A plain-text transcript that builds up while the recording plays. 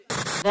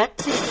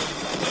That's it.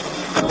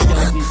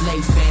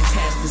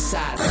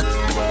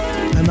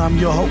 And I'm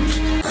your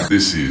host.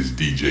 This is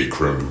DJ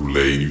Creme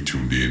Brulee, and you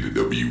tuned in to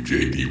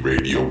WJD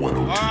Radio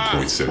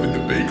 102.7 The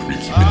Bakery,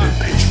 keeping them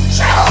pastries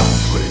hot and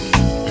flaky.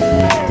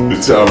 The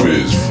time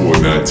is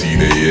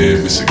 4:19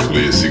 a.m. It's a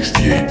clear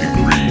 68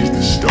 degrees.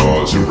 The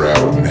stars are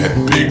out, and that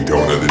big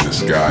donut in the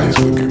sky is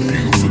looking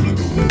beautiful in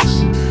the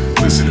woods.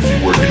 Listen, if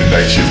you're working the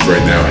night shift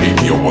right now, hate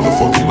me on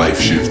motherfucking life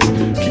shift.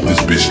 Keep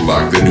this bitch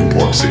locked. That new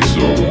Park say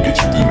so. We'll get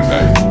you through the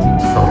night.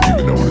 I don't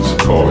even know what it's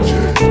called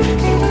yet.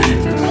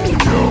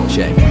 Yo.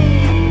 Check.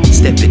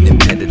 Stepping and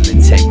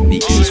peddling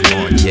techniques is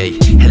one, yay.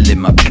 Hell in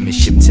my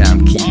penmanship,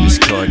 timekeepers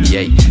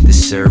Cartier. The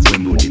serve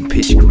Wimbledon,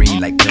 pitch green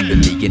like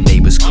Wembley. Your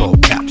neighbors call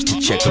cops to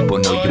check up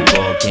on all your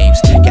ball games.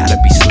 Gotta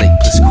be slick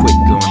plus quick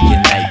on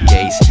your night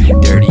gaze.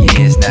 Dirty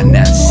hands, not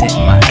 9 cent.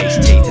 My ice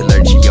taste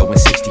Allergio and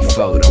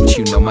 64. Don't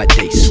you know my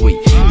day sweet?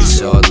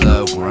 It's all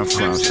love where I'm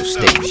from, so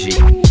stay G.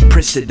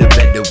 Prince of the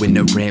better when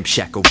the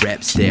ramshackle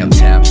rap style.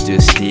 Time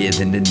stood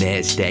still in the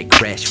NASDAQ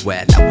crash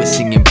while I was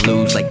singing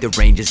blues like the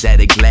Rangers at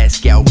a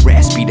Glasgow.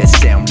 Raspy that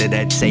sound of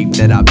that tape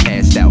that I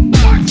passed out.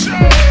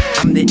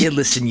 I'm the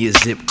illest in your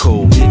zip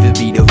code. Vivid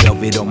beat of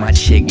velvet on my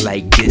chick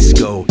like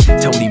disco.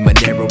 Tony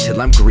Monero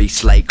till I'm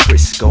greased like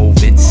Crisco.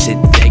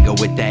 Vincent Vega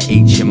with that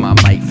H in my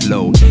mic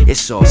flow.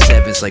 It's all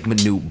sevens like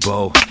Manute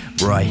Bo.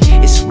 Right,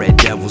 it's Red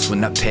Devils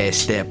when I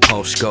pass that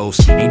post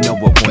goes. Ain't no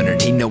one winner,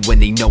 they know when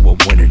they know a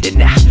winner.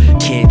 Then I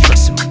can't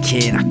trust him,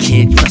 I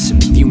can't trust him.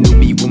 If you knew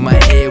me when my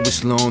hair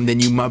was long, then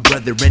you my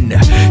brother in the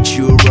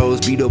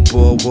churros. Be the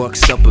boardwalk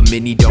supper,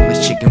 mini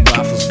donuts, chicken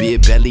waffles, beer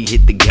belly,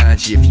 hit the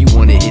ganja. If you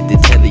wanna hit the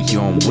telly,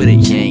 you on with it,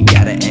 you ain't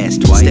gotta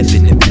ask twice.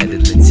 Stepping and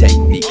peddling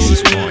techniques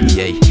is one,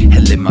 yay.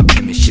 Hell in my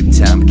penmanship,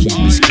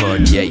 timekeepers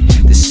Cartier.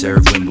 The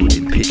serve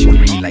Wimbledon, pitch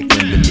green like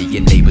Wembley.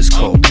 Your neighbors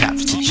call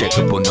cops to check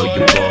up on all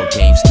your ball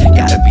games.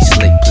 Gotta be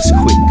slick plus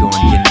quick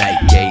on your night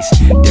gaze.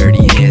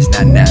 Dirty hands,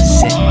 not 9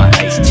 cent. My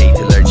ice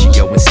taste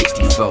Allergio and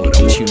 64.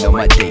 Don't you know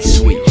my day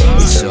sweet?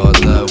 It's all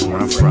love where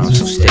I'm from,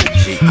 so stay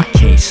G. I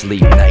can't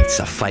sleep nights,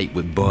 I fight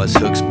with bars,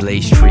 hooks,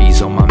 blaze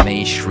trees on my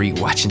main street.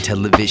 Watching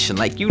television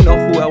like you know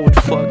who I would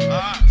fuck.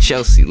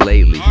 Chelsea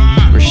lately,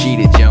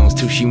 Rashida Jones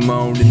till she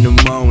moaned in the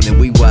morning.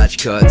 We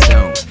watch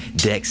cartoons,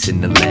 Dex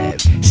in the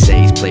lab.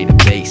 Sage play the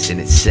bass and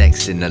it's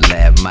sex in the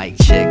lab. Mic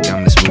check,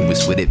 I'm the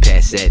smoothest with it.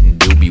 Pass that and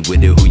doobie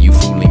with it. Who you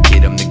fooling,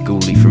 kid? I'm the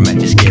ghoulie from at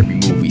the scary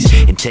movies.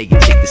 And take a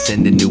chick to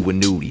send a new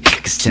annuity.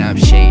 Cause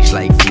times change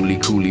like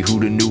Foolie Cooley.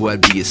 Who'da knew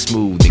I'd be as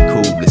smooth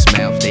and coolest?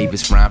 Miles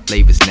Davis, rhyme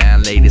flavors,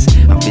 9 laters.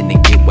 I'm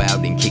finna get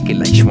wild and kick it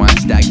like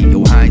Schweinsteiger.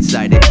 Yo,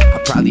 hindsighted, I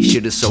probably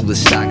should've sold the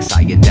stocks.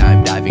 I get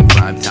dime diving,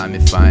 prime time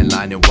and fine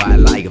line and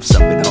wild life. I've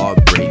suffered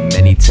heartbreak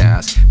many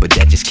times, but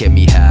that just kept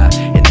me high,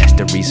 and that's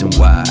the reason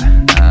why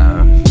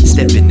I'm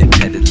stepping and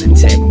peddling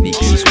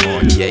techniques is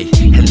one, yay.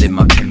 Hell in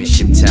my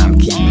penmanship,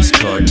 timekeepers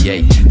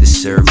Cartier. The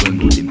serve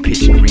Wimbledon,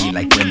 pitch green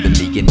like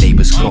Wembley. Your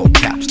neighbors call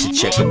cops to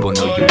check up on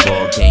all your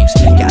ball games.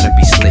 Gotta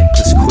be slick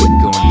plus quick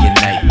on your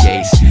night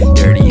gaze.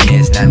 Dirty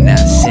hands, not 9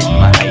 cent.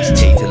 My ice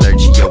taste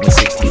Allergio and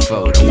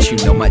 64. Don't you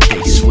know my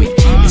day sweet?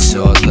 It's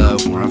all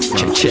love where I'm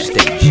from. Check.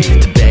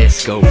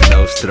 Tabasco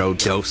flows, throw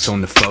dose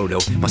on the photo.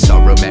 My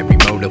sorrow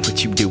Marimoto,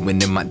 what you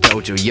doing in my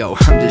dojo? Yo,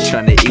 I'm just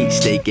trying to eat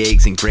steak,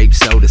 eggs, and grape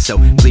soda. So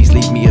please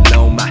leave me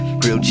alone. My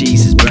grilled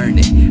cheese is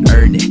burning.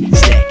 Earn it,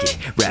 stack it.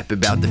 Rap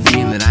about the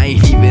feeling. I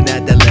ain't even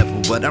at that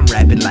level, but I'm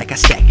rapping like I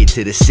stack it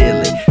to the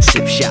ceiling.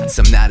 Sip shots,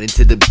 I'm not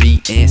into the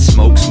beat. And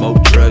smoke,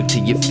 drug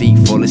till your feet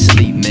fall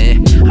asleep,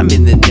 man. I'm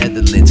in the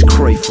Netherlands,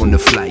 Cruyff on the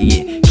fly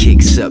in.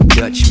 Kicks up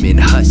Dutchman,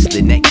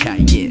 hustling that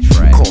Cayenne.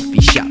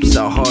 Coffee shops,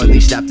 I hardly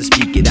stop to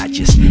speak it. I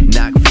just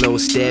knock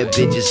flows, stab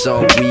bitches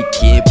all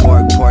weekend.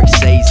 Park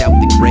says out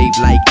the grave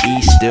like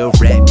Easter.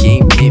 Rap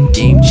game, pimp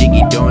game,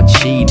 Jiggy Don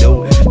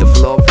Cheeto. The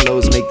floor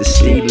flows make the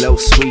stilo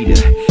sweeter.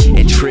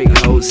 And trick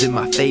hoes in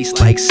my face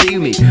like see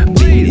me.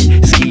 Beat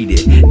it, skeet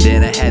it,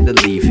 then I had to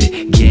leave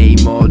it.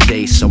 Game all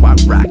day, so I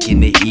rock in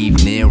the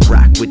evening.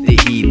 Rock with the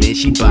heathen,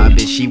 she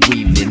bobbing, she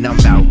weaving. I'm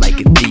out like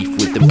a thief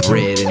with the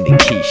bread and the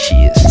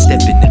quiches.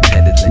 Stepping and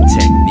peddling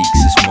techniques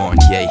is more,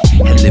 yay.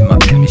 Hell in my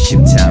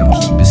penmanship,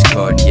 timekeepers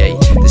Cartier.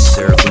 The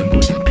serve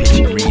Wimbledon,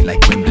 pitch green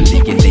like Wembley.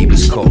 Your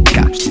neighbors call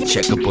cops to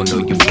check up on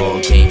all your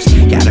ball games.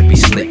 Gotta be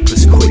slick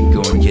plus quick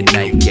on your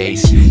night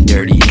gaze.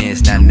 Dirty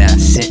hands, 9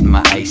 cent.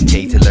 My ice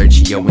taste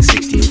Allergio and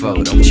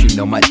 64. Don't you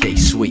know my day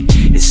sweet?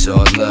 It's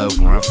all love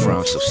where I'm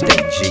from, so stay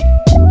G.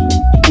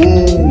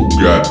 Ooh,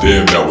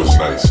 goddamn, that was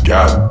nice.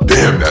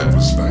 Goddamn, that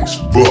was nice.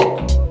 Fuck.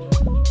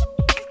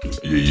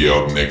 Yeah,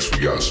 up next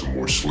we got some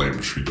more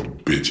Slammer Street. Them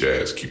bitch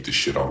ass. Keep this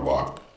shit unlocked.